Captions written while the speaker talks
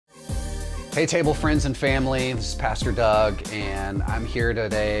Hey table friends and family, this is Pastor Doug and I'm here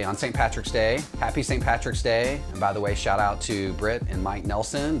today on St. Patrick's Day. Happy St. Patrick's Day. And by the way, shout out to Britt and Mike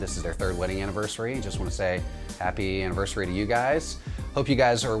Nelson. This is their 3rd wedding anniversary. Just want to say happy anniversary to you guys. Hope you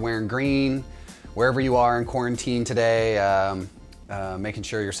guys are wearing green wherever you are in quarantine today. Making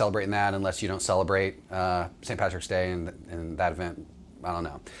sure you're celebrating that unless you don't celebrate St. Patrick's Day and that event. I don't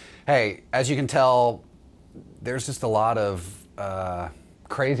know. Hey, as you can tell, there's just a lot of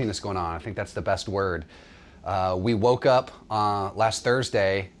craziness going on. I think that's the best word. We woke up last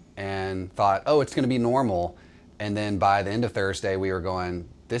Thursday and thought, oh, it's going to be normal. And then by the end of Thursday, we were going,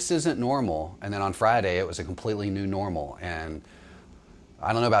 this isn't normal. And then on Friday, it was a completely new normal. And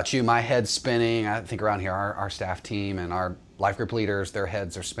I don't know about you, my head's spinning. I think around here, our staff team and our life group leaders, their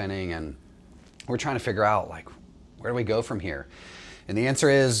heads are spinning. And we're trying to figure out, like, where do we go from here? And the answer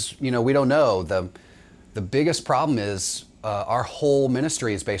is, we don't know. The biggest problem is our whole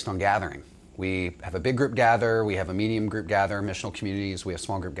ministry is based on gathering. We have a big group gather, we have a medium group gather, missional communities, we have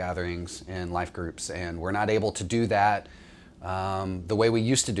small group gatherings and life groups, and we're not able to do that the way we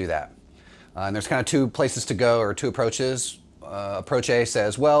used to do that. And there's kind of 2 places to go, or 2 approaches. Approach A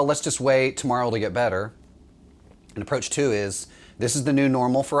says, well, let's just wait tomorrow to get better. And approach 2 is, this is the new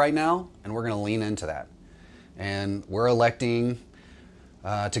normal for right now, and we're going to lean into that. And we're electing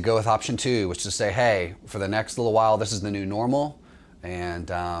to go with option 2, which is to say, hey, for the next little while, this is the new normal, and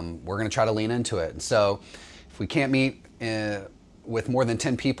we're going to try to lean into it. And so if we can't meet with more than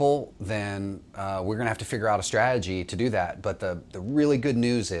 10 people, then we're going to have to figure out a strategy to do that. But the really good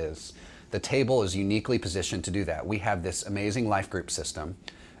news is the table is uniquely positioned to do that. We have this amazing life group system,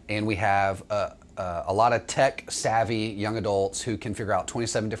 and we have a lot of tech-savvy young adults who can figure out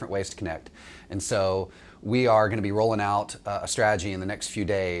 27 different ways to connect. And so we are going to be rolling out a strategy in the next few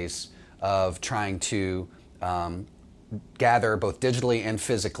days of trying to gather both digitally and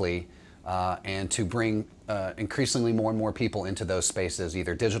physically and to bring increasingly more and more people into those spaces,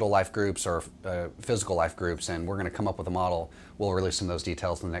 either digital life groups or physical life groups. And we're going to come up with a model. We'll release some of those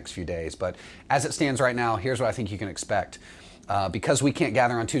details in the next few days. But as it stands right now, here's what I think you can expect. Because we can't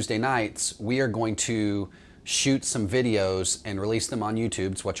gather on Tuesday nights, we are going to shoot some videos and release them on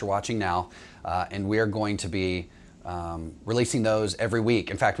YouTube. It's what you're watching now. And we are going to be releasing those every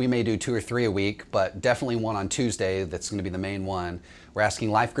week. In fact, we may do 2 or 3 a week, but definitely one on Tuesday that's going to be the main one. We're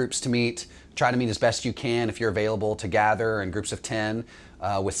asking life groups to meet. Try to meet as best you can if you're available to gather in groups of 10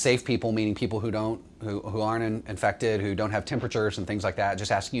 with safe people, meaning people who aren't infected, who don't have temperatures and things like that.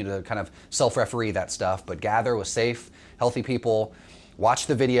 Just asking you to kind of self-referee that stuff, but gather with safe, healthy people. Watch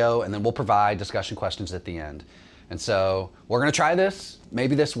the video, and then we'll provide discussion questions at the end. And so we're going to try this.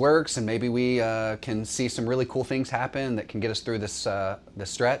 Maybe this works, and maybe we can see some really cool things happen that can get us through this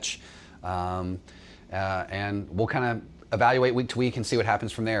stretch. And we'll kind of evaluate week to week and see what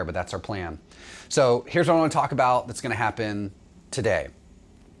happens from there, but that's our plan. So here's what I want to talk about that's going to happen today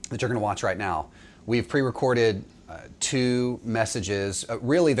that you're going to watch right now. We've pre-recorded 2 messages.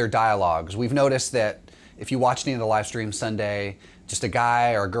 Really, they're dialogues. We've noticed that if you watch any of the live stream Sunday, just a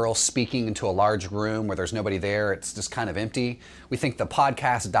guy or a girl speaking into a large room where there's nobody there, it's just kind of empty. We think the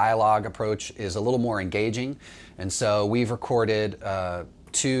podcast dialogue approach is a little more engaging. And so we've recorded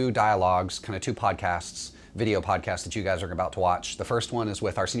 2 dialogues, kind of 2 podcasts, video podcasts that you guys are about to watch. The first one is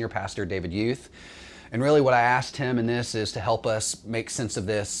with our senior pastor, David Youth. And really what I asked him in this is to help us make sense of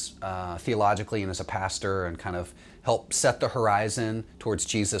this theologically and as a pastor, and kind of help set the horizon towards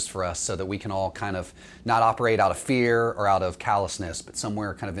Jesus for us so that we can all kind of not operate out of fear or out of callousness, but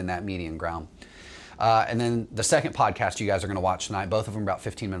somewhere kind of in that median ground. And then the second podcast you guys are going to watch tonight, both of them are about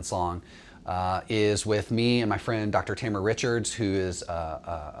 15 minutes long, is with me and my friend Dr. Tamara Richards, who is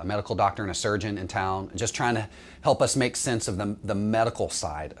a medical doctor and a surgeon in town, just trying to help us make sense of the medical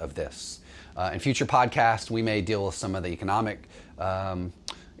side of this. In future podcasts, we may deal with some of the economic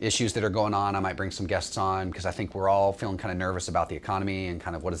issues that are going on. I might bring some guests on because I think we're all feeling kind of nervous about the economy and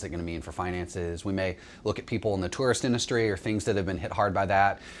kind of what is it going to mean for finances. We may look at people in the tourist industry or things that have been hit hard by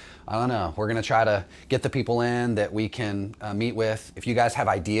that. I don't know. We're going to try to get the people in that we can meet with. If you guys have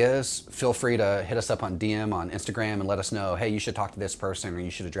ideas, feel free to hit us up on DM on Instagram and let us know, hey, you should talk to this person or you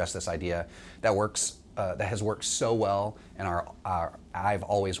should address this idea. That works. That has worked so well in our I've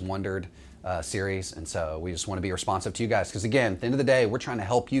Always Wondered series, and so we just want to be responsive to you guys, because again, at the end of the day, we're trying to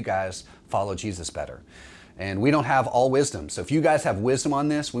help you guys follow Jesus better, and we don't have all wisdom. So if you guys have wisdom on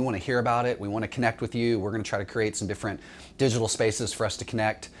this, we want to hear about it. We want to connect with you. We're going to try to create some different digital spaces for us to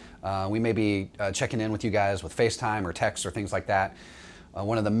connect. We may be checking in with you guys with FaceTime or text or things like that.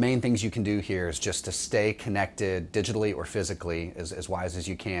 One of the main things you can do here is just to stay connected digitally or physically as wise as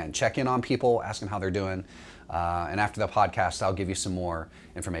you can. Check in on people, ask them how they're doing. And after the podcast, I'll give you some more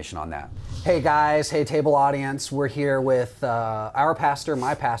information on that. Hey guys, hey table audience. We're here with our pastor,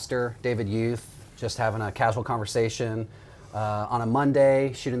 my pastor, David Youth, just having a casual conversation on a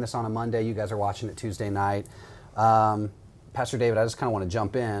Monday, shooting this on a Monday. You guys are watching it Tuesday night. Pastor David, I just kind of want to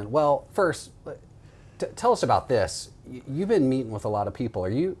jump in. Well, first, tell us about this. You've been meeting with a lot of people. Are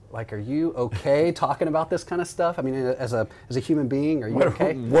you okay talking about this kind of stuff? I mean, as a human being, are you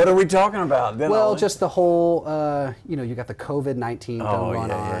okay? What are we talking about? Well, just the whole, you got the COVID-19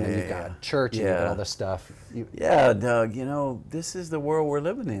 going on, and you've got church, and you've got all this stuff. Yeah, Doug, this is the world we're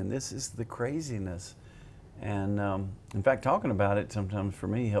living in. This is the craziness. And in fact, talking about it sometimes for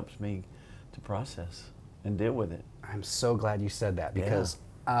me helps me to process and deal with it. I'm so glad you said that, because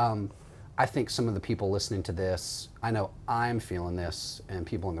I think some of the people listening to this, I know I'm feeling this, and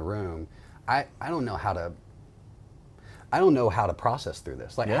people in the room, I don't know how to process through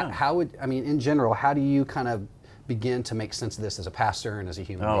this. Like, how would, in general, how do you kind of begin to make sense of this as a pastor and as a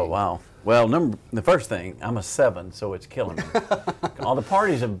human being? Oh, wow. Well, the first thing, I'm a 7, so it's killing me. All the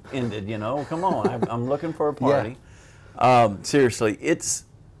parties have ended, come on, I'm looking for a party. Yeah. Seriously,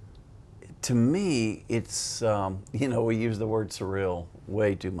 to me, it's, we use the word surreal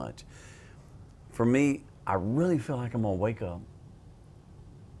way too much. For me, I really feel like I'm going to wake up,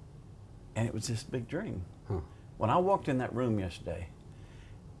 and it was this big dream. Huh. When I walked in that room yesterday,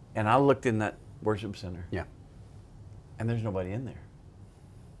 and I looked in that worship center, and there's nobody in there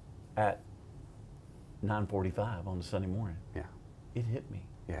at 9:45 on a Sunday morning. Yeah, it hit me.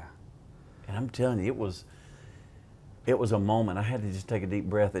 Yeah, and I'm telling you, it was a moment. I had to just take a deep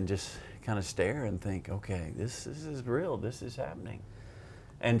breath and just kind of stare and think, okay, this is real. This is happening.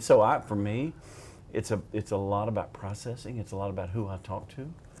 And so for me, it's a lot about processing. It's a lot about who I talk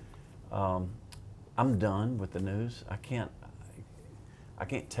to. I'm done with the news. I can't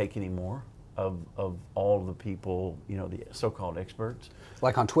take any more of all the people, the so-called experts.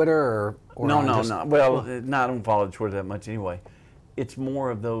 Like on Twitter or no. Well, I don't follow Twitter that much anyway. It's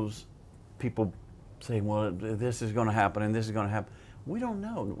more of those people saying, well, this is going to happen and this is going to happen. We don't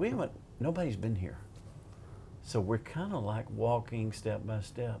know. Nobody's been here. So we're kind of like walking step by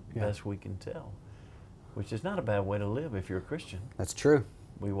step, best we can tell, which is not a bad way to live if you're a Christian. That's true.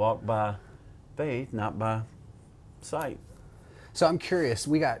 We walk by faith, not by sight. So I'm curious,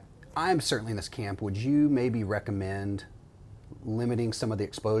 I'm certainly in this camp. Would you maybe recommend limiting some of the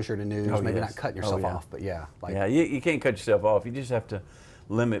exposure to news? Maybe not cutting yourself off, but you can't cut yourself off. You just have to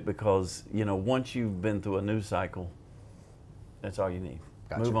limit, because, once you've been through a news cycle, that's all you need.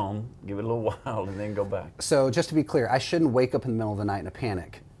 Gotcha. Move on, give it a little while, and then go back. So just to be clear, I shouldn't wake up in the middle of the night in a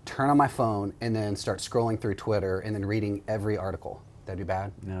panic, turn on my phone, and then start scrolling through Twitter and then reading every article. That'd be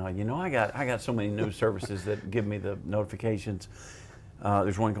bad? No, I got so many news services that give me the notifications.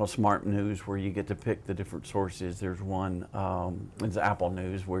 There's one called Smart News where you get to pick the different sources. There's one, it's Apple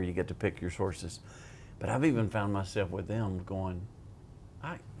News, where you get to pick your sources. But I've even found myself with them going,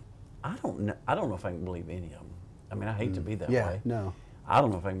 I don't know if I can believe any of them. I hate to be that way. No. I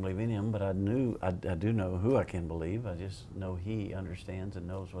don't know if I can believe any of them, but I do know who I can believe. I just know He understands and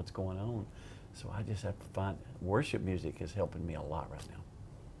knows what's going on. So I just have to find, worship music is helping me a lot right now.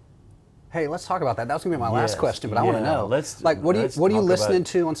 Hey, let's talk about that. That was gonna be my last question, but I want to know. What are you listening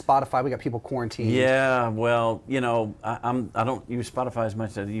to on Spotify? We got people quarantined. Yeah, well, I don't use Spotify as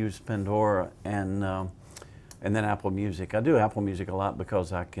much as I use Pandora and then Apple Music. I do Apple Music a lot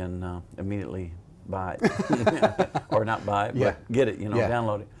because I can immediately buy it, or not buy it, but get it,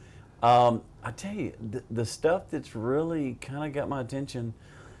 download it. I tell you, the stuff that's really kind of got my attention,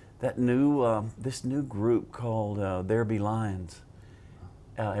 that this new group called There Be Lions.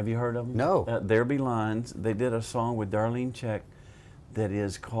 Have you heard of them? No. There Be Lions. They did a song with Darlene Check that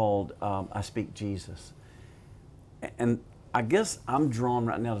is called I Speak Jesus. And I guess I'm drawn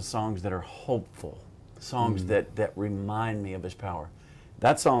right now to songs that are hopeful, songs that remind me of His power.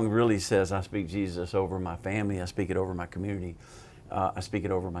 That song really says, I speak Jesus over my family, I speak it over my community, I speak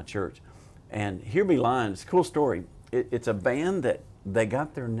it over my church. And Here Be Lions, cool story. It's a band that they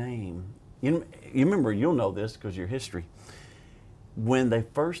got their name. You remember, you'll know this because your history. When they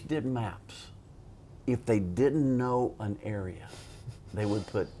first did maps, if they didn't know an area, they would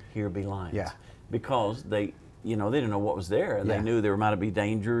put Here Be Lions. Yeah. Because they didn't know what was there. And they knew there might be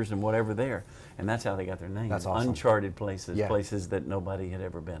dangers and whatever there. And that's how they got their name. That's awesome. Uncharted places, places that nobody had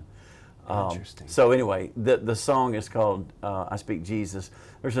ever been. Interesting. So anyway, the song is called I Speak Jesus.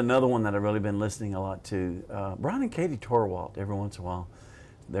 There's another one that I've really been listening a lot to. Brian and Katie Torwalt, every once in a while,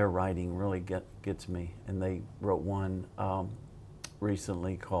 their writing really gets me. And they wrote one,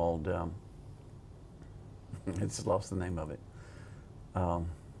 recently called, it's lost the name of it. Well,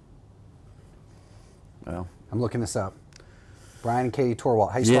 I'm looking this up. Brian and Katie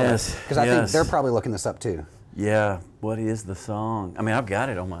Torwalt. How you spell yes, that? Because I think they're probably looking this up too. Yeah. What is the song? I mean, I've got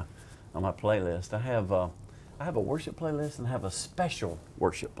it on my playlist. I have a worship playlist and I have a special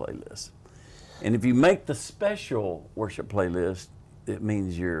worship playlist. And if you make the special worship playlist, it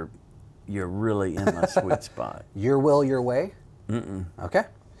means you're really in my sweet spot. Your Will, Your Way? Mm-mm. Okay.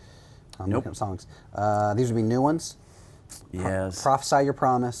 I'm looking up songs. These would be new ones. Yes. Prophesy Your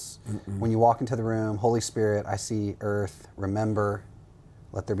Promise. Mm-mm. When You Walk Into the Room. Holy Spirit. I See Earth. Remember.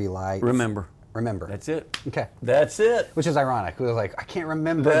 Let There Be Light. Remember. That's it. Okay. That's it. Which is ironic. We was like, I can't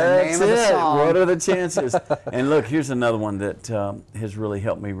remember the name of the song. What are the chances? And look, here's another one that has really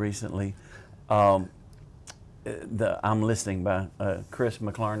helped me recently. I'm Listening by Chris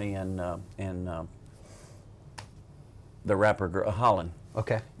McClarney and the rapper girl, Holland.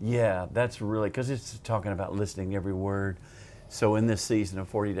 Okay. Yeah, that's really, because it's talking about listening to every word. So in this season of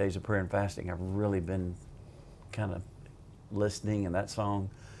 40 Days of Prayer and Fasting, I've really been kind of listening, and that song,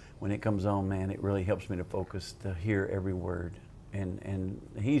 when it comes on, man, it really helps me to focus, to hear every word. And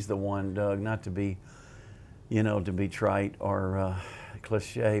he's the one, Doug, not to be, to be trite or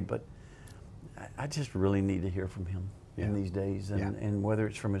cliche, but I just really need to hear from him in these days. And whether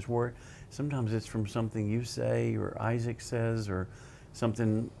it's from his word, sometimes it's from something you say or Isaac says or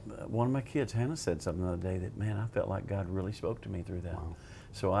something. One of my kids, Hannah, said something the other day that, man, I felt like God really spoke to me through that. Wow.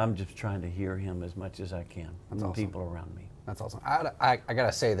 So I'm just trying to hear him as much as I can from the people around me. That's awesome. I got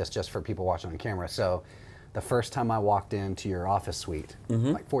to say this just for people watching on camera. So the first time I walked into your office suite,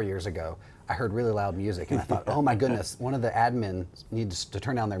 like 4 years ago, I heard really loud music, and I thought, oh my goodness, one of the admins needs to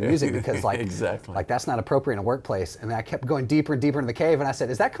turn down their music because like, like that's not appropriate in a workplace. And then I kept going deeper and deeper into the cave, and I said,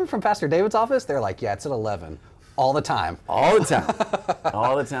 is that coming from Pastor David's office? They're like, yeah, it's at 11. All the time. All the time.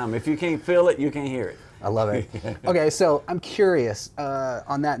 All the time. If you can't feel it, you can't hear it. I love it. Okay, so I'm curious,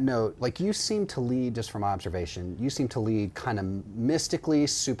 on that note, like you seem to lead, just from my observation, you seem to lead kind of mystically,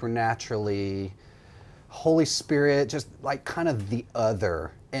 supernaturally, Holy Spirit, just like kind of the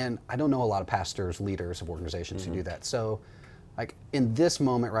other. And I don't know a lot of pastors, leaders of organizations who do that. So like in this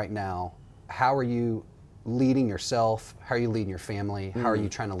moment right now, how are you leading yourself? How are you leading your family? How are you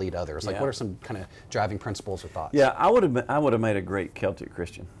trying to lead others? Like what are some kind of driving principles or thoughts? Yeah, I would have made a great Celtic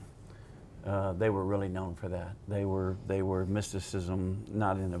Christian. They were really known for that. They were mysticism,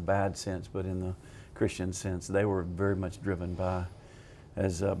 not in a bad sense, but in the Christian sense. They were very much driven by,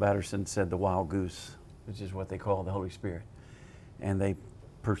 as Batterson said, the wild goose, which is what they call the Holy Spirit. And they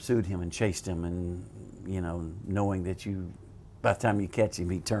pursued him and chased him, and knowing that by the time you catch him,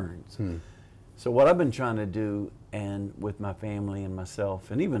 he turns. So what I've been trying to do, and with my family and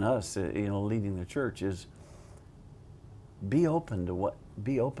myself, and even us, leading the church, is be open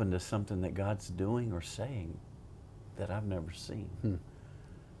to something that God's doing or saying that I've never seen.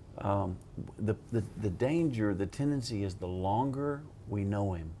 The danger, the tendency is the longer we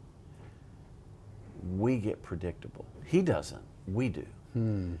know him, we get predictable. He doesn't, we do.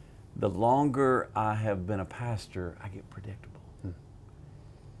 The longer I have been a pastor, I get predictable.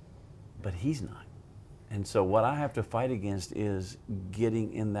 But he's not. And so what I have to fight against is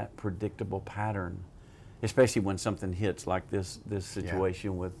getting in that predictable pattern, especially when something hits like this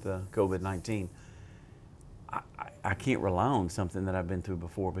situation with COVID-19. I can't rely on something that I've been through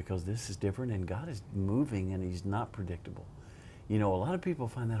before, because this is different and God is moving and he's not predictable. A lot of people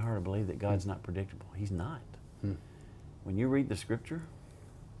find that hard to believe, that God's not predictable. He's not. When you read the scripture,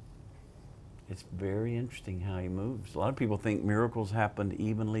 it's very interesting how he moves. A lot of people think miracles happened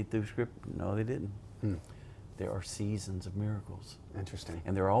evenly through scripture. No, they didn't. There are seasons of miracles. Interesting.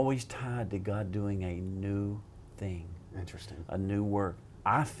 And they're always tied to God doing a new thing. Interesting. A new work.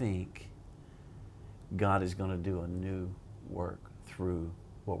 I think God is going to do a new work through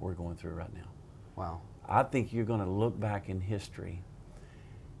what we're going through right now. Wow. I think you're going to look back in history,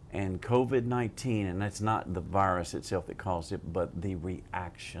 and COVID-19, and that's not the virus itself that caused it, but the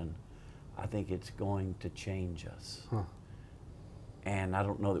reaction, I think it's going to change us. And I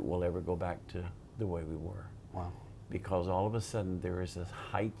don't know that we'll ever go back to the way we were. Wow. Because all of a sudden there is a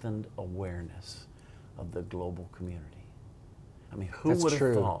heightened awareness of the global community. I mean, who would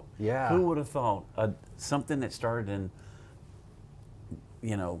have thought? Yeah. Who would have thought something that started in,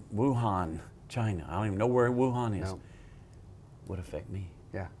 Wuhan, China, I don't even know where Wuhan is, would affect me.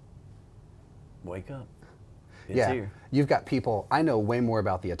 Yeah. Wake up. It's here. You've got people, I know way more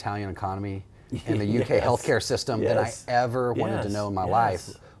about the Italian economy and the UK healthcare system than I ever wanted to know in my life.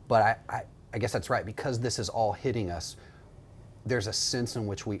 But I guess that's right, because this is all hitting us. there's a sense in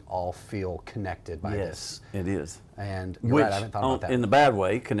which we all feel connected by this. Yes, it is. And you're right, I haven't thought about that. In the bad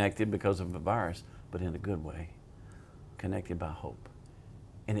way, connected because of the virus, but in the good way, connected by hope.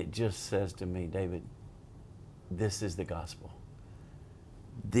 And it just says to me, David, this is the gospel.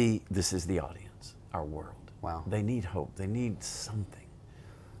 This is the audience, our world. Wow. They need hope. They need something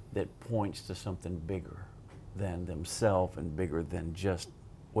that points to something bigger than themselves and bigger than just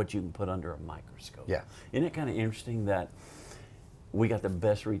what you can put under a microscope. Yeah. Isn't it kind of interesting that we got the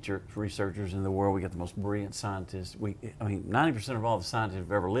best researchers in the world. We got the most brilliant scientists. I mean, 90% of all the scientists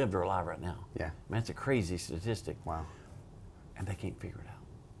who've ever lived are alive right now. Yeah. Man, that's a crazy statistic. Wow. And they can't figure it out.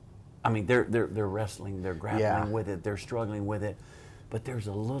 I mean, they're wrestling, they're grappling with it, they're struggling with it. But there's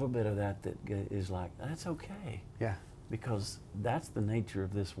a little bit of that is like, that's okay. Yeah. Because that's the nature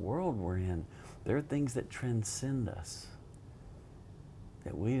of this world we're in. There are things that transcend us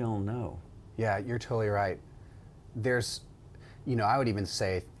that we don't know. Yeah, you're totally right. There's, you know, I would even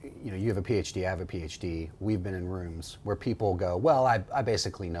say, you know, you have a PhD, I have a PhD. We've been in rooms where people go, well, I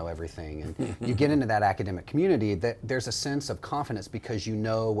basically know everything. And you get into that academic community, that there's a sense of confidence because you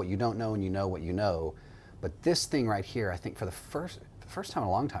know what you don't know and you know what you know. But this thing right here, I think for the first time in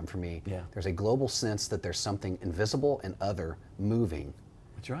a long time for me, there's a global sense that there's something invisible and other moving.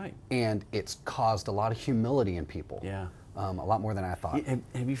 That's right. And it's caused a lot of humility in people. Yeah. A lot more than I thought.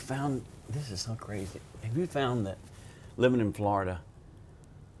 Have you found, this is so crazy, have you found that living in Florida,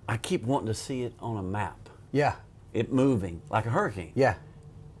 I keep wanting to see it on a map. Yeah. It moving, like a hurricane. Yeah.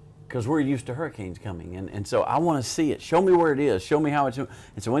 Because we're used to hurricanes coming. And so I want to see it. Show me where it is. Show me how it's moving.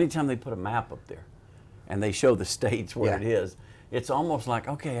 And so anytime they put a map up there and they show the states where it is, it's almost like,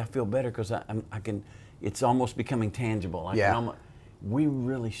 okay, I feel better because I can, it's almost becoming tangible. We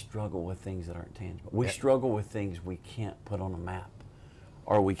really struggle with things that aren't tangible. We struggle with things we can't put on a map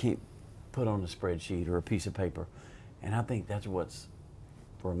or we can't put on a spreadsheet or a piece of paper. And I think that's what's,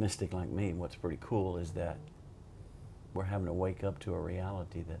 for a mystic like me, what's pretty cool is that we're having to wake up to a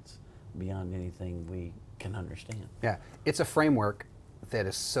reality that's beyond anything we can understand. Yeah, it's a framework that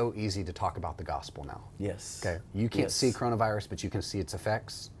is so easy to talk about the gospel now. Yes. Okay, you can't see coronavirus, but you can see its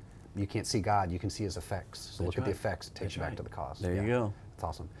effects. You can't see God, you can see his effects. So look at the effects, it takes you back to the cause. There you go. That's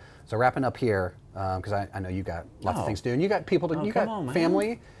awesome. So wrapping up here, because I know you got lots of things to do, and you got people to, you got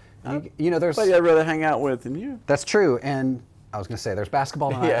family. You know, there's. I'd rather hang out with than you. That's true, and I was going to say there's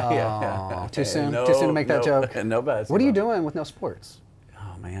basketball tonight. Too soon. Too soon to make that joke. No basketball. What are you doing with no sports?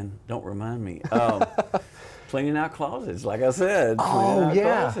 Oh man, don't remind me. Cleaning out closets, like I said. Oh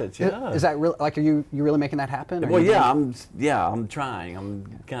yeah. Closets, yeah. Is that real? Like, are you really making that happen? Well, I'm trying.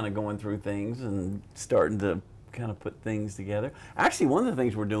 I'm kind of going through things and starting to kind of put things together. Actually, one of the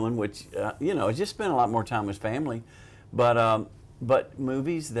things we're doing, which you know, just spend a lot more time with family, but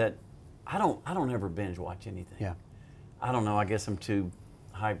movies that I don't ever binge watch anything. Yeah. I don't know. I guess I'm too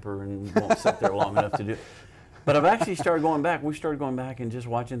hyper and won't sit there long enough to do it. But I've actually started going back. We started going back and just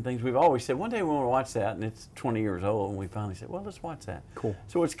watching things. We've always said, one day we want to watch that, and it's 20 years old, and we finally said, well, let's watch that. Cool.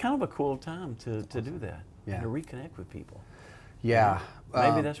 So it's kind of a cool time to do that, and to reconnect with people. Yeah.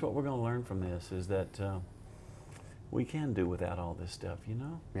 Maybe that's what we're going to learn from this, is that we can do without all this stuff, you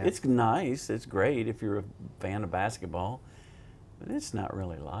know? Yeah. It's nice. It's great if you're a fan of basketball, but it's not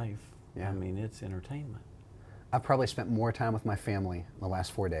really life. Yeah. I mean, it's entertainment. I've probably spent more time with my family in the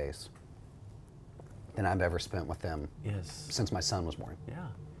last 4 days than I've ever spent with them since my son was born. Yeah.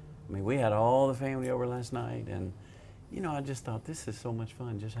 I mean, we had all the family over last night, and, you know, I just thought this is so much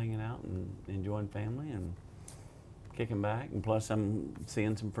fun, just hanging out and enjoying family and kicking back. And plus, I'm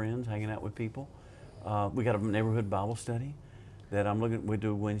seeing some friends, hanging out with people. We got a neighborhood Bible study that we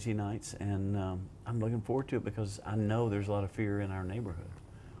do Wednesday nights, and I'm looking forward to it because I know there's a lot of fear in our neighborhood.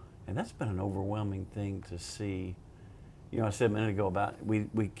 And that's been an overwhelming thing to see. You know, I said a minute ago about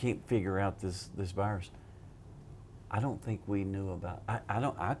we can't figure out this virus. I don't think we knew about.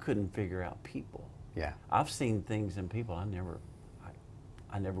 I couldn't figure out people. Yeah. I've seen things in people I never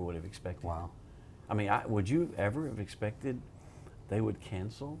would have expected. Wow. I mean, would you ever have expected they would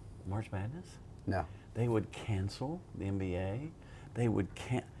cancel March Madness? No. They would cancel the NBA. They would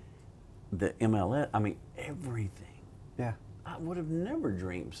the MLS. I mean, everything. Yeah. I would have never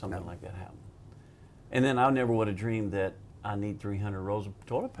dreamed something like that happened. And then I never would have dreamed that I need 300 rolls of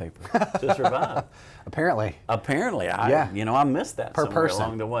toilet paper to survive. Apparently. You know, I missed that per somewhere person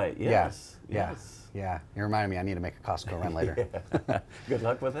along the way. Yes. Yeah. You reminded me I need to make a Costco run later. Good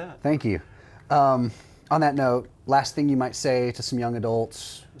luck with that. Thank you. On that note, last thing you might say to some young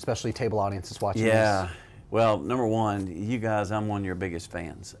adults, especially table audiences watching this? Well, number one, you guys, I'm one of your biggest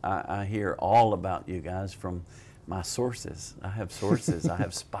fans. I hear all about you guys from my sources. I have sources. I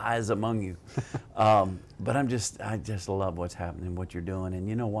have spies among you. But I just love what's happening, what you're doing. And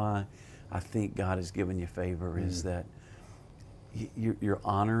you know why I think God has given you favor is that you're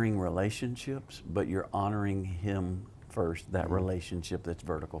honoring relationships, but you're honoring Him first, that relationship that's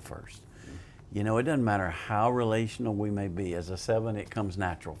vertical first. You know, it doesn't matter how relational we may be. As a 7, it comes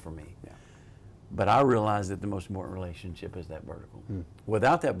natural for me. Yeah. But I realize that the most important relationship is that vertical.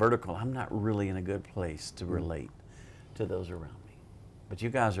 Without that vertical, I'm not really in a good place to relate to those around me. But you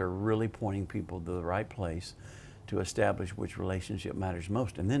guys are really pointing people to the right place to establish which relationship matters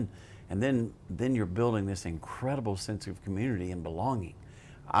most. And then you're building this incredible sense of community and belonging.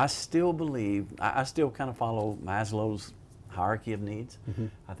 I still believe, I still kind of follow Maslow's hierarchy of needs.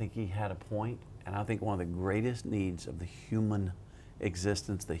 I think he had a point, and I think one of the greatest needs of the human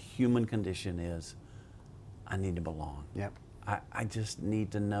existence, the human condition is, I need to belong. Yep. I just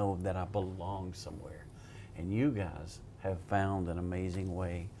need to know that I belong somewhere. And you guys have found an amazing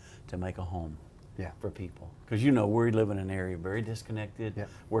way to make a home for people. Because you know, we live in an area very disconnected. Yep.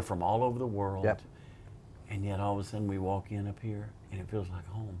 We're from all over the world. Yep. And yet all of a sudden we walk in up here and it feels like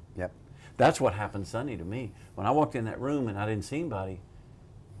home. Yep. That's what happened Sunday to me. When I walked in that room and I didn't see anybody,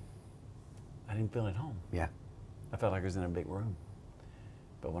 I didn't feel at home. Yeah. I felt like I was in a big room.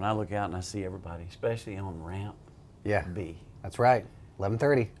 But when I look out and I see everybody, especially on ramp B. That's right,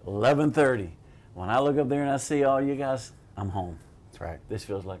 11:30. 11:30. When I look up there and I see all you guys, I'm home. That's right. This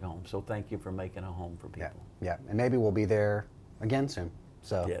feels like home. So thank you for making a home for people. Yeah, and maybe we'll be there again soon.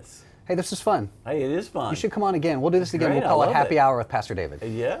 So. Yes. Hey, this is fun. Hey, it is fun. You should come on again. We'll do this again. Great, We'll call it Happy Hour with Pastor David.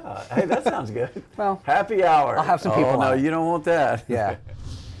 Yeah. Hey, that sounds good. Well, Happy Hour. I'll have some people on. Oh, no, you don't want that. Yeah.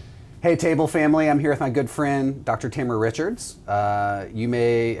 Hey, Table family. I'm here with my good friend, Dr. Tamara Richards. You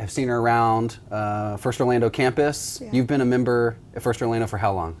may have seen her around First Orlando campus. Yeah. You've been a member at First Orlando for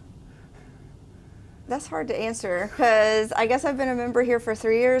how long? That's hard to answer because I guess I've been a member here for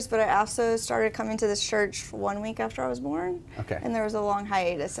 3 years, but I also started coming to this church 1 week after I was born. Okay. And there was a long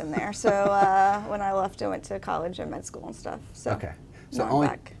hiatus in there. So when I left, I went to college and med school and stuff. So okay. So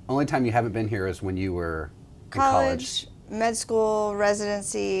only time you haven't been here is when you were in college. Med school,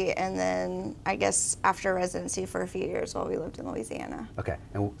 residency, and then I guess after residency for a few years while we lived in Louisiana. Okay.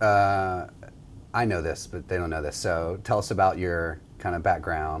 And I know this, but they don't know this. So tell us about your kind of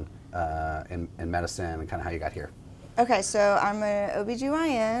background in medicine and kind of how you got here. Okay, so I'm an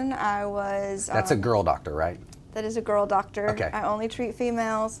OBGYN. I was... That's a girl doctor, right? That is a girl doctor. Okay. I only treat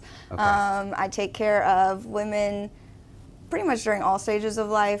females. Okay. I take care of women pretty much during all stages of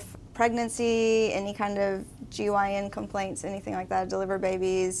life. Pregnancy, any kind of GYN complaints, anything like that, deliver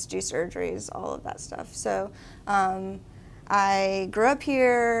babies, do surgeries, all of that stuff. So I grew up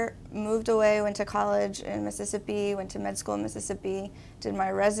here, moved away, went to college in Mississippi, went to med school in Mississippi, did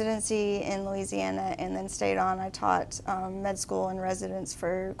my residency in Louisiana, and then stayed on. I taught med school and residence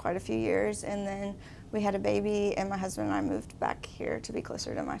for quite a few years, and then we had a baby, and my husband and I moved back here to be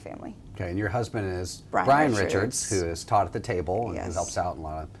closer to my family. Okay, and your husband is Brian Richards, who is taught at the table and who helps out in a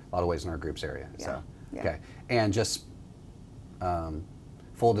lot of ways in our group's area. Yeah. So, yeah. Okay, and just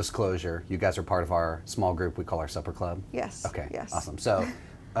full disclosure, you guys are part of our small group we call our supper club. Yes. Okay. Yes. Awesome. So,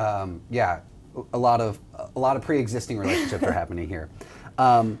 yeah, a lot of pre-existing relationships are happening here.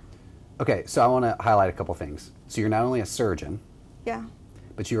 Okay, so I want to highlight a couple things. So you're not only a surgeon. Yeah.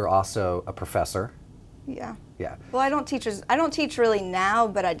 But you are also a professor. Yeah. Yeah. Well, I don't teach really now,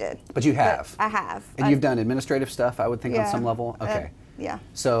 but I did. But you have. But I have. And you've done administrative stuff, I would think, on some level. Okay. Yeah.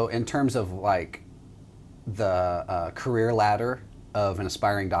 So in terms of like the career ladder of an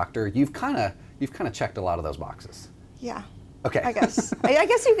aspiring doctor, you've kind of checked a lot of those boxes. Yeah. Okay. I guess. I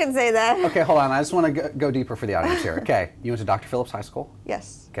guess you can say that. Okay, hold on. I just want to go deeper for the audience here. Okay. You went to Dr. Phillips High School?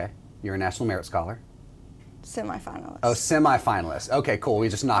 Yes. Okay. You're a National Merit Scholar? Semi-finalist. Oh, semi-finalist. Okay, cool. We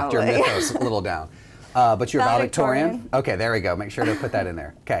just knocked your mythos a little down. But you're valedictorian? Okay, there we go. Make sure to put that in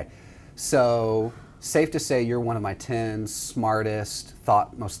there. Okay. So, safe to say you're one of my 10 smartest,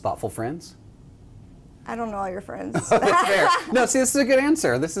 most thoughtful friends? I don't know all your friends. Oh, that's fair. No, see, this is a good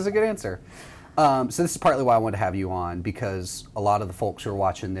answer. This is a good answer. So this is partly why I wanted to have you on, because a lot of the folks who are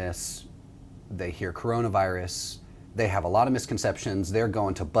watching this, they hear coronavirus, they have a lot of misconceptions. They're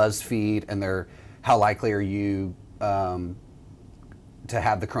going to BuzzFeed, and how likely are you to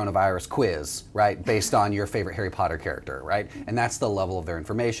have the coronavirus quiz, right, based on your favorite Harry Potter character, right? And that's the level of their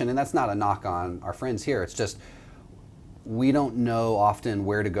information. And that's not a knock on our friends here. It's just we don't know often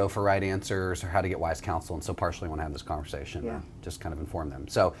where to go for right answers or how to get wise counsel, and so partially want to have this conversation, just kind of inform them.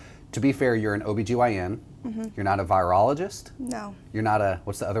 So to be fair, you're an OBGYN, you're not a virologist? No. You're not a,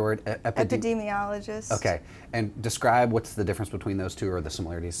 what's the other word? Epidemiologist. Okay, and describe what's the difference between those two or the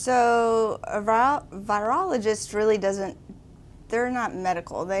similarities? So a virologist really doesn't, they're not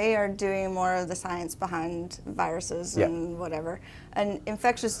medical. They are doing more of the science behind viruses and whatever. An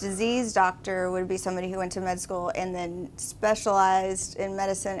infectious disease doctor would be somebody who went to med school and then specialized in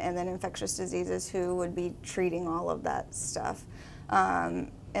medicine and then infectious diseases, who would be treating all of that stuff.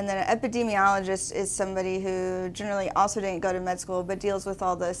 And then an epidemiologist is somebody who generally also didn't go to med school but deals with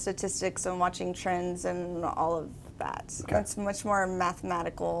all the statistics and watching trends and all of that. Okay. It's much more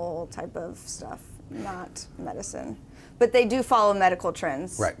mathematical type of stuff, not medicine. But they do follow medical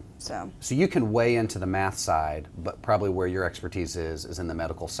trends. Right. So you can weigh into the math side, but probably where your expertise is in the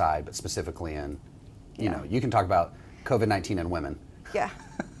medical side, but specifically in, you know, you can talk about COVID-19 and women. Yeah,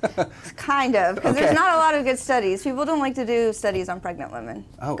 kind of, because there's not a lot of good studies. People don't like to do studies on pregnant women.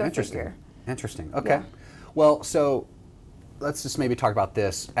 Oh, Go interesting. figure. Interesting. Okay. Yeah. Well, so let's just maybe talk about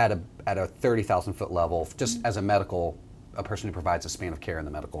this at a 30,000 foot level, just as a person who provides a span of care in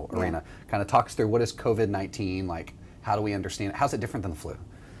the medical arena. Kind of talks through, what is COVID-19 like? How do we understand it? How's it different than the flu?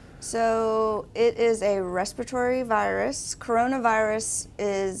 So it is a respiratory virus. Coronavirus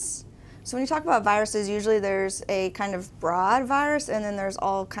is, so when you talk about viruses, usually there's a kind of broad virus and then there's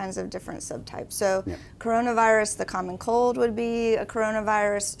all kinds of different subtypes. So coronavirus, the common cold would be a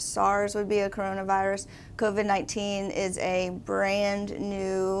coronavirus, SARS would be a coronavirus. COVID-19 is a brand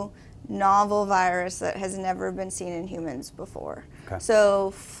new novel virus that has never been seen in humans before. Okay.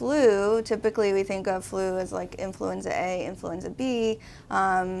 So flu, typically we think of flu as like influenza A, influenza B.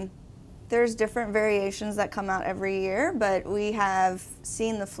 There's different variations that come out every year, but we have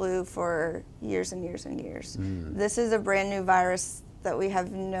seen the flu for years and years and years. This is a brand new virus that we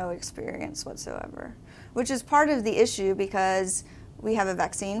have no experience whatsoever, which is part of the issue because we have a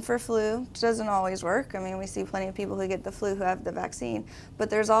vaccine for flu. It doesn't always work. I mean, we see plenty of people who get the flu who have the vaccine, but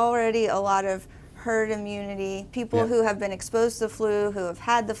there's already a lot of herd immunity, people who have been exposed to the flu, who have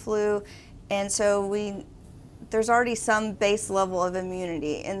had the flu, and so there's already some base level of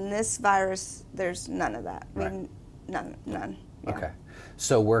immunity. In this virus, there's none of that. None. Yeah. Okay,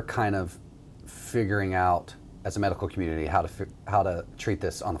 so we're kind of figuring out as a medical community how to treat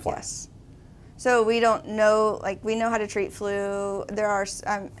this on the fly. Yes. So we don't know, like we know how to treat flu. There are,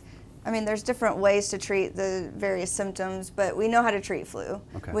 I mean, there's different ways to treat the various symptoms, but we know how to treat flu.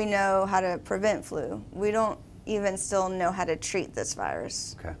 Okay. We know how to prevent flu. We don't even still know how to treat this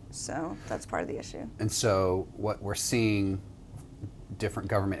virus. Okay. So that's part of the issue. And so what we're seeing, different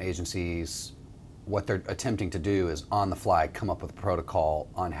government agencies, what they're attempting to do is on the fly come up with a protocol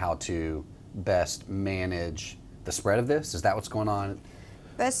on how to best manage the spread of this. Is that what's going on?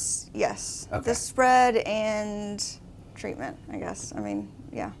 Yes. Okay. The spread and treatment, I guess. I mean,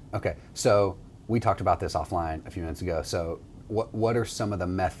 yeah. Okay, so we talked about this offline a few minutes ago. So what are some of the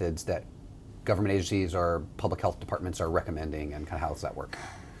methods that government agencies or public health departments are recommending, and kind of how does that work?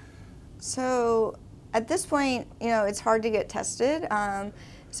 So at this point, you know, it's hard to get tested.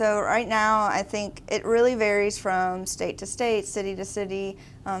 So right now, I think it really varies from state to state, city to city.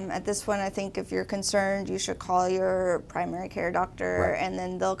 At this point, I think if you're concerned, you should call your primary care doctor, and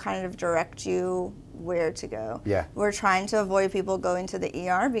then they'll kind of direct you where to go. Yeah. We're trying to avoid people going to the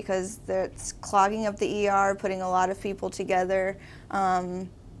ER because it's clogging up the ER, putting a lot of people together, and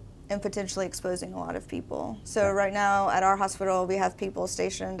potentially exposing a lot of people. So right now at our hospital, we have people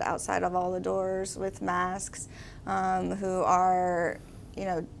stationed outside of all the doors with masks, who are, you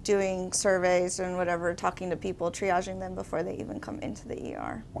know, doing surveys and whatever, talking to people, triaging them before they even come into the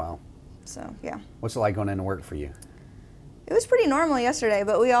ER. Wow. So, yeah. What's it like going into work for you? It was pretty normal yesterday,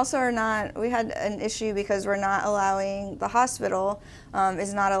 but we also are not, we had an issue because we're not allowing, the hospital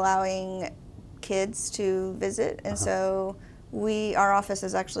is not allowing kids to visit, and so our office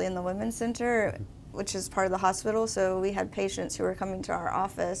is actually in the Women's Center, which is part of the hospital, so we had patients who were coming to our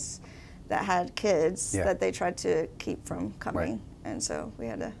office that had kids that they tried to keep from coming, and so we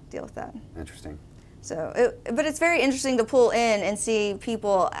had to deal with that. Interesting. So, but it's very interesting to pull in and see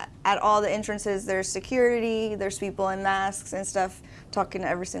people at all the entrances. There's security, there's people in masks and stuff, talking to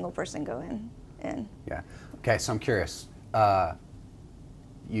every single person going in. Yeah. Okay, so I'm curious.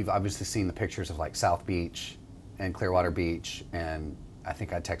 You've obviously seen the pictures of like South Beach and Clearwater Beach, and I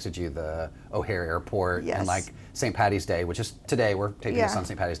think I texted you the O'Hare Airport, and like St. Patty's Day, which is today. We're taping this on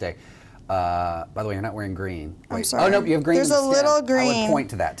St. Patty's Day. By the way, you're not wearing green. I'm sorry. Oh no, you have green. There's a little green. I would point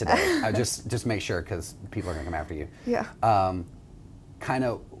to that today. I just make sure, because people are gonna come after you. Yeah. Kind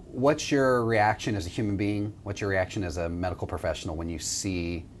of, what's your reaction as a human being? What's your reaction as a medical professional when you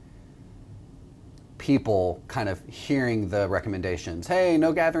see people kind of hearing the recommendations, hey,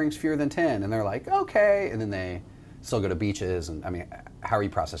 no gatherings fewer than 10, and they're like, okay, and then they still go to beaches, and I mean, how are you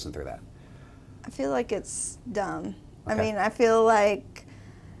processing through that? I feel like it's dumb. Okay. I mean, I feel like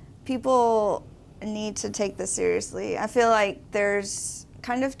people need to take this seriously. I feel like there's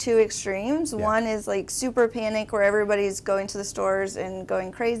kind of two extremes. Yeah. One is like super panic where everybody's going to the stores and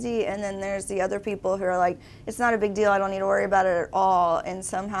going crazy, and then there's the other people who are like, it's not a big deal, I don't need to worry about it at all, and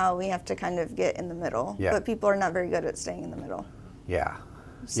somehow we have to kind of get in the middle. Yeah. But people are not very good at staying in the middle. Yeah.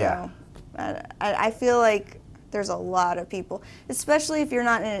 So Yeah. I feel like there's a lot of people, especially if you're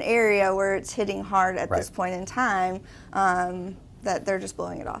not in an area where it's hitting hard at this point in time, that they're just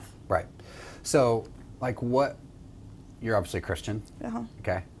blowing it off. Right. So, like, you're obviously a Christian. Uh-huh.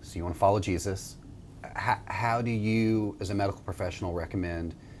 Okay. So you want to follow Jesus. How do you, as a medical professional,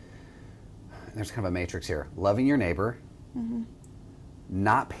 recommend, there's kind of a matrix here, loving your neighbor,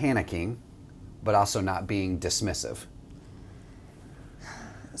 not panicking, but also not being dismissive?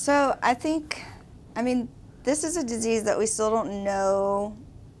 So I think, I mean, this is a disease that we still don't know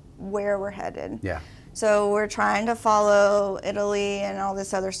where we're headed. Yeah. So we're trying to follow Italy and all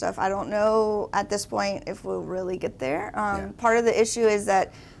this other stuff. I don't know at this point if we'll really get there. Part of the issue is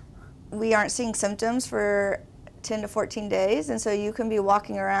that we aren't seeing symptoms for 10 to 14 days, and so you can be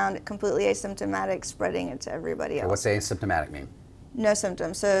walking around completely asymptomatic, spreading it to everybody else. What's asymptomatic mean? No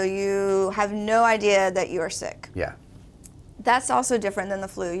symptoms. So you have no idea that you are sick. Yeah. That's also different than the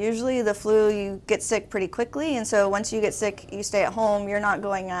flu. Usually the flu, you get sick pretty quickly, and so once you get sick, you stay at home, you're not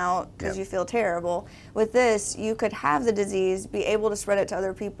going out because you feel terrible. With this, you could have the disease, be able to spread it to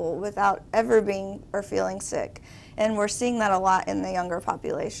other people without ever being or feeling sick. And we're seeing that a lot in the younger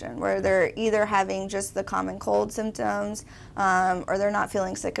population, where they're either having just the common cold symptoms, or they're not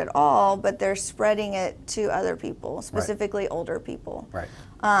feeling sick at all, but they're spreading it to other people, specifically older people. Right.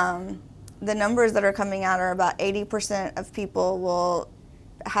 The numbers that are coming out are about 80% of people will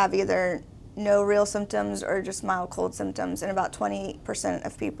have either no real symptoms or just mild cold symptoms, and about 20%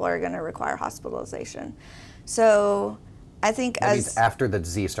 of people are going to require hospitalization. So I think that means after the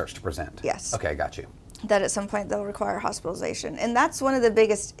disease starts to present? Yes. Okay, got you. That at some point they'll require hospitalization. And that's one of the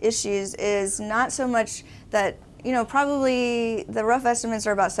biggest issues, is not so much that, you know, probably the rough estimates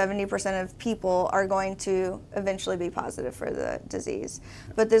are about 70% of people are going to eventually be positive for the disease.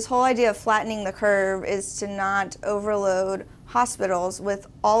 But this whole idea of flattening the curve is to not overload hospitals with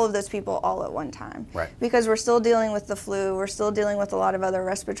all of those people all at one time. Right. Because we're still dealing with the flu, we're still dealing with a lot of other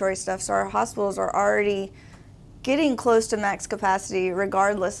respiratory stuff, so our hospitals are already getting close to max capacity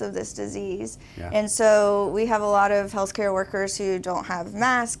regardless of this disease. Yeah. And so we have a lot of healthcare workers who don't have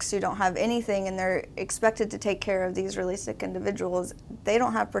masks, who don't have anything, and they're expected to take care of these really sick individuals. They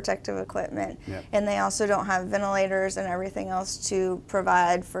don't have protective equipment, and they also don't have ventilators and everything else to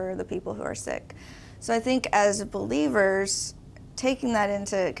provide for the people who are sick. So I think as believers, taking that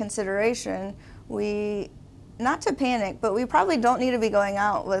into consideration, not to panic, but we probably don't need to be going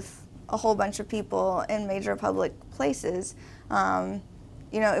out with a whole bunch of people in major public places. You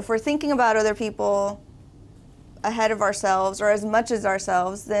know, if we're thinking about other people ahead of ourselves or as much as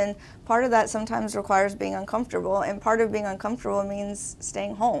ourselves, then part of that sometimes requires being uncomfortable, and part of being uncomfortable means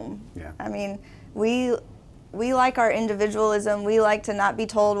staying home. Yeah. I mean, we like our individualism, we like to not be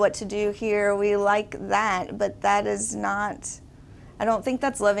told what to do here, we like that, but that is not, I don't think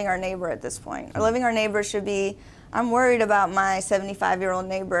that's loving our neighbor at this point. Loving our neighbor should be, I'm worried about my 75-year-old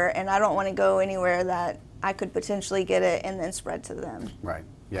neighbor, and I don't want to go anywhere that I could potentially get it and then spread to them. Right.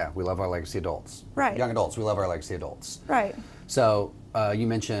 Yeah, we love our legacy adults. Right. Young adults, we love our legacy adults. Right. So you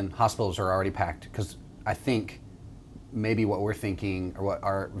mentioned hospitals are already packed, because I think maybe what we're thinking, or what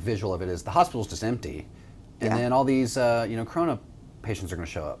our visual of it is, the hospital's just empty, and then all these corona patients are going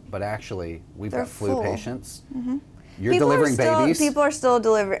to show up. But actually, we've got flu full. patients. You're delivering babies. People are still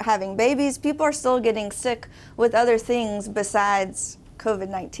having babies. People are still getting sick with other things besides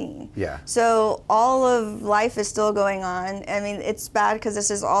COVID-19. Yeah. So all of life is still going on. I mean, it's bad because this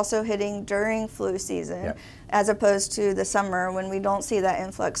is also hitting during flu season, as opposed to the summer when we don't see that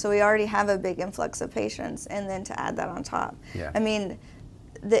influx. So we already have a big influx of patients, and then to add that on top. Yeah. I mean,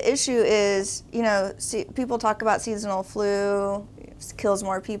 the issue is, you know, people talk about seasonal flu, kills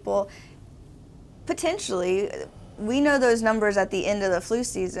more people. Potentially, we know those numbers at the end of the flu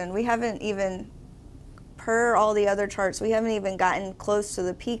season. We haven't even, per all the other charts, we haven't even gotten close to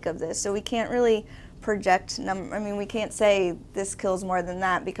the peak of this. So we can't really project I mean, we can't say this kills more than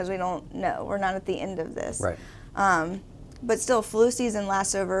that because we don't know. We're not at the end of this. Right. but still, flu season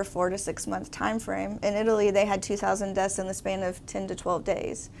lasts over a 4 to 6 month time frame. In Italy, they had 2,000 deaths in the span of 10 to 12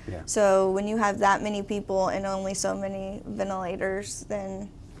 days. Yeah. So when you have that many people and only so many ventilators, then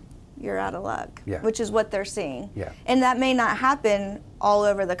you're out of luck, yeah. which is what they're seeing. Yeah. And that may not happen all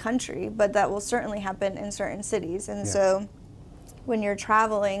over the country, but that will certainly happen in certain cities. And yeah. so when you're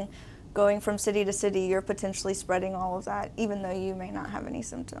traveling, going from city to city, you're potentially spreading all of that, even though you may not have any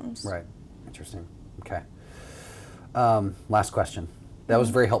symptoms. Right. Interesting. Okay. Last question. That was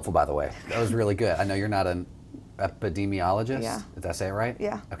very helpful, by the way. That was really good. I know you're not an epidemiologist. Yeah. Did I say it right?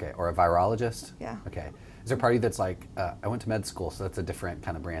 Yeah. Okay. Or a virologist? Yeah. Okay. Is there a party that's like, I went to med school, so that's a different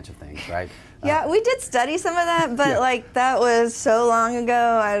kind of branch of things, right? Yeah, we did study some of that, but yeah. like that was so long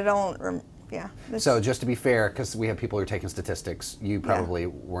ago, I don't, yeah. So just to be fair, because we have people who are taking statistics, you probably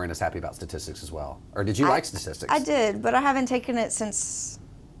weren't as happy about statistics as well. Or did you like statistics? I did, but I haven't taken it since,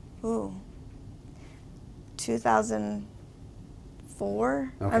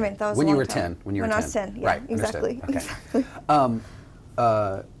 2004. Okay. I mean, that was when a you long were time. 10. When you were I 10. was 10, yeah, right, exactly. Okay. Exactly.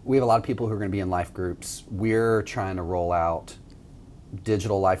 We have a lot of people who are going to be in life groups. We're trying to roll out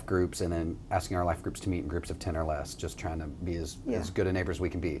digital life groups and then asking our life groups to meet in groups of 10 or less, just trying to be as good a neighbor as we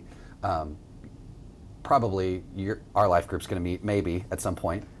can be. Probably our life group's going to meet maybe at some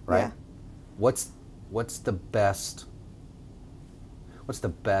point, right? Yeah. What's the best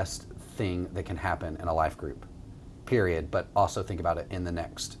thing that can happen in a life group, period, but also think about it in the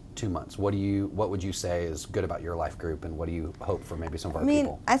next 2 months. What would you say is good about your life group, and what do you hope for maybe some of our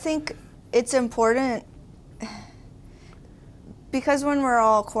people? I think it's important because when we're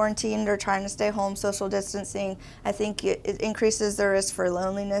all quarantined or trying to stay home, social distancing, I think it increases the risk for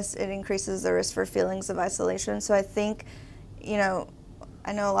loneliness. It increases the risk for feelings of isolation. So I think,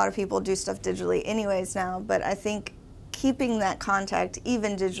 I know a lot of people do stuff digitally anyways now, but I think keeping that contact,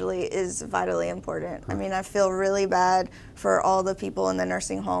 even digitally, is vitally important. I mean, I feel really bad for all the people in the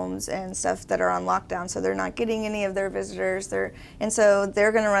nursing homes and stuff that are on lockdown, so they're not getting any of their visitors. And so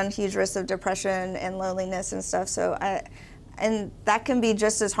they're going to run huge risks of depression and loneliness and stuff. So and that can be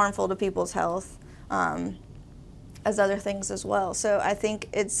just as harmful to people's health as other things as well. So I think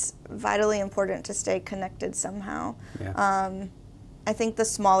it's vitally important to stay connected somehow. Yeah. I think the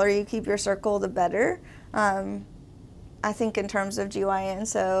smaller you keep your circle, the better. I think in terms of GYN,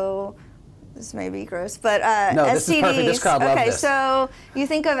 so this may be gross, but no, STDs. This is perfect. This crowd loves this. So you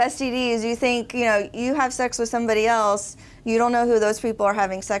think of STDs, you think, you have sex with somebody else, you don't know who those people are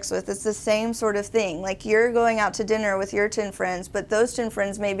having sex with. It's the same sort of thing. Like, you're going out to dinner with your 10 friends, but those 10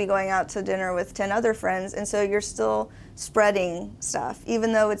 friends may be going out to dinner with 10 other friends, and so you're still spreading stuff.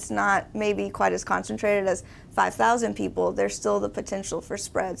 Even though it's not maybe quite as concentrated as 5,000 people, there's still the potential for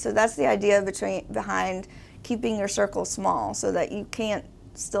spread. So that's the idea behind keeping your circle small, so that you can't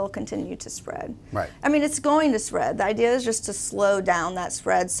still continue to spread. Right. I mean, it's going to spread. The idea is just to slow down that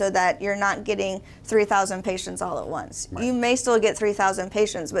spread so that you're not getting 3,000 patients all at once. Right. You may still get 3,000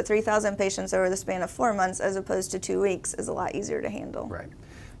 patients, but 3,000 patients over the span of 4 months as opposed to 2 weeks is a lot easier to handle. Right.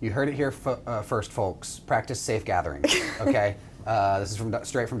 You heard it here first, folks. Practice safe gathering, okay? This is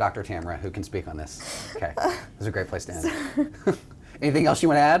straight from Dr. Tamara, who can speak on this. Okay, this is a great place to end. Anything else you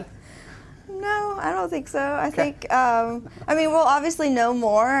want to add? No, I don't think so. I think, we'll obviously know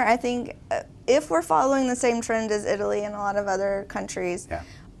more. I think if we're following the same trend as Italy and a lot of other countries,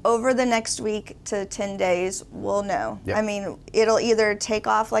 over the next week to 10 days, we'll know. Yep. I mean, it'll either take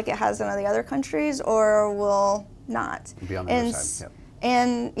off like it has in the other countries, or will not. Be on the other side. Yep.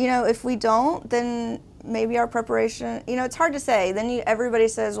 And, if we don't, then maybe our preparation, it's hard to say. Then everybody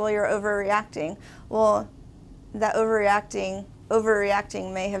says, well, you're overreacting. Well, that overreacting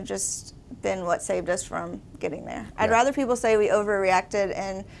may have just been what saved us from getting there. I'd rather people say we overreacted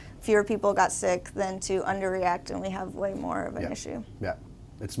and fewer people got sick than to underreact and we have way more of an issue. Yeah,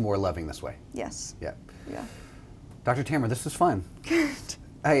 it's more loving this way. Yes. Yeah. Yeah. Dr. Tamara, this was fun.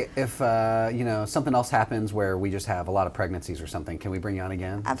 Hey, if something else happens where we just have a lot of pregnancies or something, can we bring you on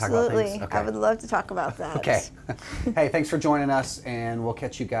again? Absolutely. Talk about things? Okay. I would love to talk about that. Okay. Hey, thanks for joining us, and we'll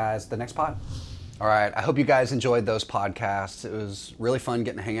catch you guys the next pod. All right, I hope you guys enjoyed those podcasts. It was really fun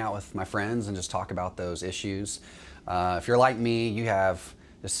getting to hang out with my friends and just talk about those issues. If you're like me, you have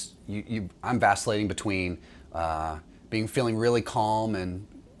this. I'm vacillating between feeling really calm and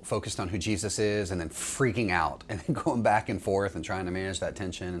focused on who Jesus is, and then freaking out, and then going back and forth and trying to manage that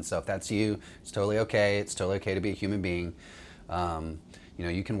tension. And so, if that's you, it's totally okay. It's totally okay to be a human being.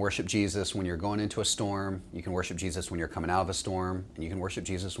 You can worship Jesus when you're going into a storm. You can worship Jesus when you're coming out of a storm, and you can worship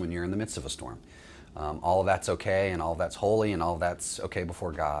Jesus when you're in the midst of a storm. All of that's okay, and all of that's holy, and all of that's okay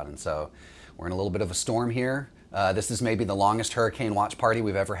before God. And so we're in a little bit of a storm here. This is maybe the longest hurricane watch party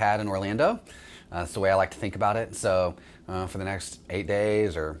we've ever had in Orlando. That's the way I like to think about it. So for the next 8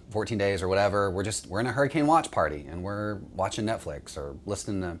 days or 14 days or whatever, we're in a hurricane watch party and we're watching Netflix or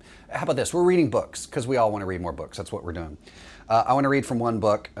listening to, how about this? We're reading books because we all want to read more books. That's what we're doing. I want to read from one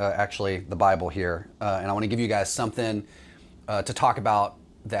book, actually the Bible here, and I want to give you guys something to talk about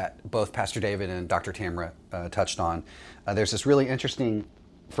that both Pastor David and Dr. Tamara touched on. There's this really interesting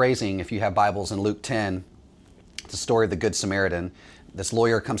phrasing, if you have Bibles, in Luke 10. It's a story of the Good Samaritan. This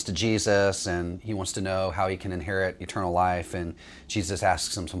lawyer comes to Jesus and he wants to know how he can inherit eternal life, and Jesus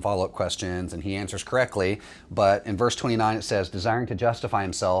asks him some follow-up questions and he answers correctly. But in verse 29 it says, desiring to justify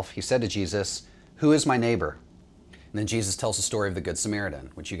himself, he said to Jesus, "Who is my neighbor?" And then Jesus tells the story of the Good Samaritan,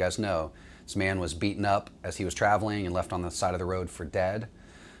 which you guys know. This man was beaten up as he was traveling and left on the side of the road for dead.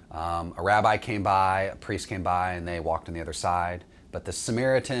 A rabbi came by, a priest came by, and they walked on the other side. But the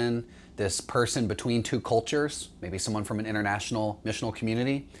Samaritan, this person between two cultures, maybe someone from an international missional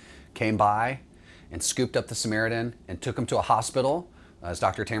community, came by and scooped up the Samaritan and took him to a hospital. As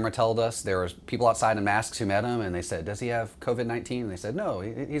Dr. Tamara told us, there were people outside in masks who met him, and they said, "Does he have COVID-19?" And they said, "No,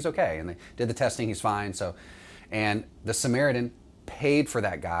 he's okay." And they did the testing, he's fine. And the Samaritan paid for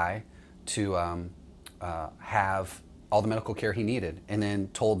that guy to have all the medical care he needed, and then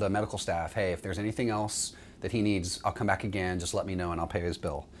told the medical staff, "Hey, if there's anything else that he needs, I'll come back again, just let me know and I'll pay his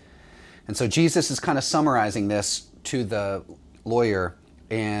bill." And so Jesus is kind of summarizing this to the lawyer,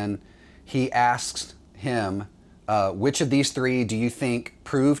 and he asks him, which of these three do you think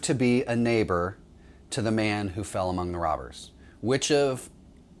proved to be a neighbor to the man who fell among the robbers? Which of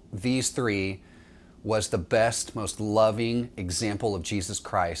these three was the best, most loving example of Jesus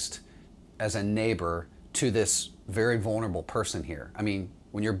Christ as a neighbor to this very vulnerable person here? I mean,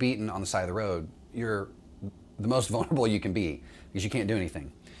 when you're beaten on the side of the road, you're the most vulnerable you can be because you can't do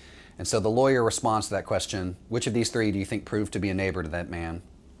anything. And so the lawyer responds to that question, which of these three do you think proved to be a neighbor to that man?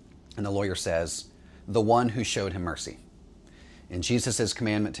 And the lawyer says, the one who showed him mercy. And Jesus'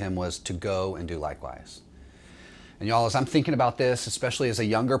 commandment to him was to go and do likewise. And y'all, as I'm thinking about this, especially as a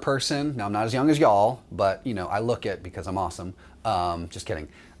younger person, now I'm not as young as y'all, but you know, I look it because I'm awesome. Just kidding.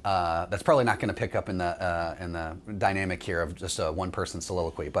 That's probably not going to pick up in the dynamic here of just a one-person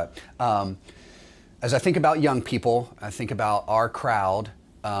soliloquy. But as I think about young people, I think about our crowd.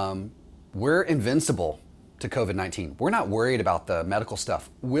 We're invincible to COVID-19. We're not worried about the medical stuff.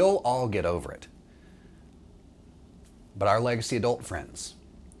 We'll all get over it. But our legacy adult friends,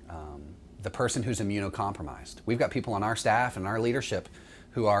 the person who's immunocompromised. We've got people on our staff and our leadership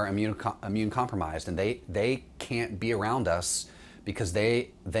who are immune compromised, and they can't be around us because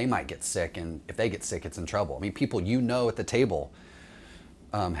they might get sick, and if they get sick, it's in trouble. I mean, people you know at the table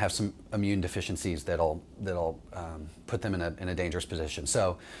have some immune deficiencies that'll put them in a dangerous position.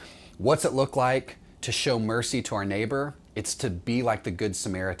 So what's it look like to show mercy to our neighbor? It's to be like the Good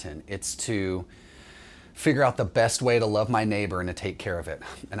Samaritan. It's to figure out the best way to love my neighbor and to take care of it.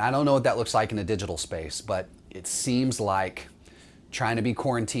 And I don't know what that looks like in a digital space, but it seems like trying to be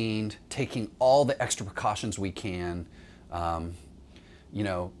quarantined, taking all the extra precautions we can, you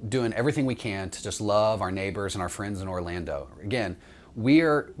know, doing everything we can to just love our neighbors and our friends in Orlando. Again, we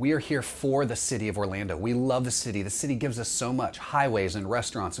are here for the city of Orlando. We love the city. The city gives us so much, highways and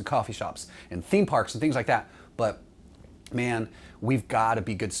restaurants and coffee shops and theme parks and things like that. But man, we've got to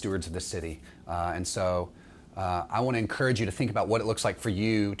be good stewards of the city. And so I want to encourage you to think about what it looks like for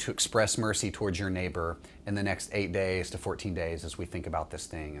you to express mercy towards your neighbor in the next 8 days to 14 days as we think about this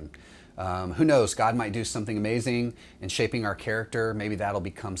thing. And who knows, God might do something amazing in shaping our character. Maybe that'll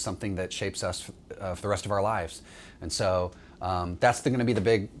become something that shapes us for the rest of our lives. And so that's going to be the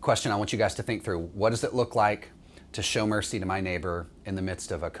big question I want you guys to think through. What does it look like to show mercy to my neighbor in the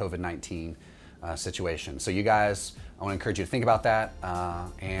midst of a COVID-19 situation? So you guys, I want to encourage you to think about that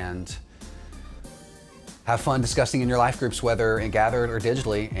and have fun discussing in your life groups, whether gathered or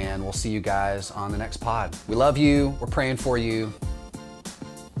digitally, and we'll see you guys on the next pod. We love you. We're praying for you.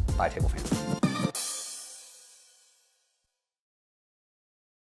 Bye, Table Fam.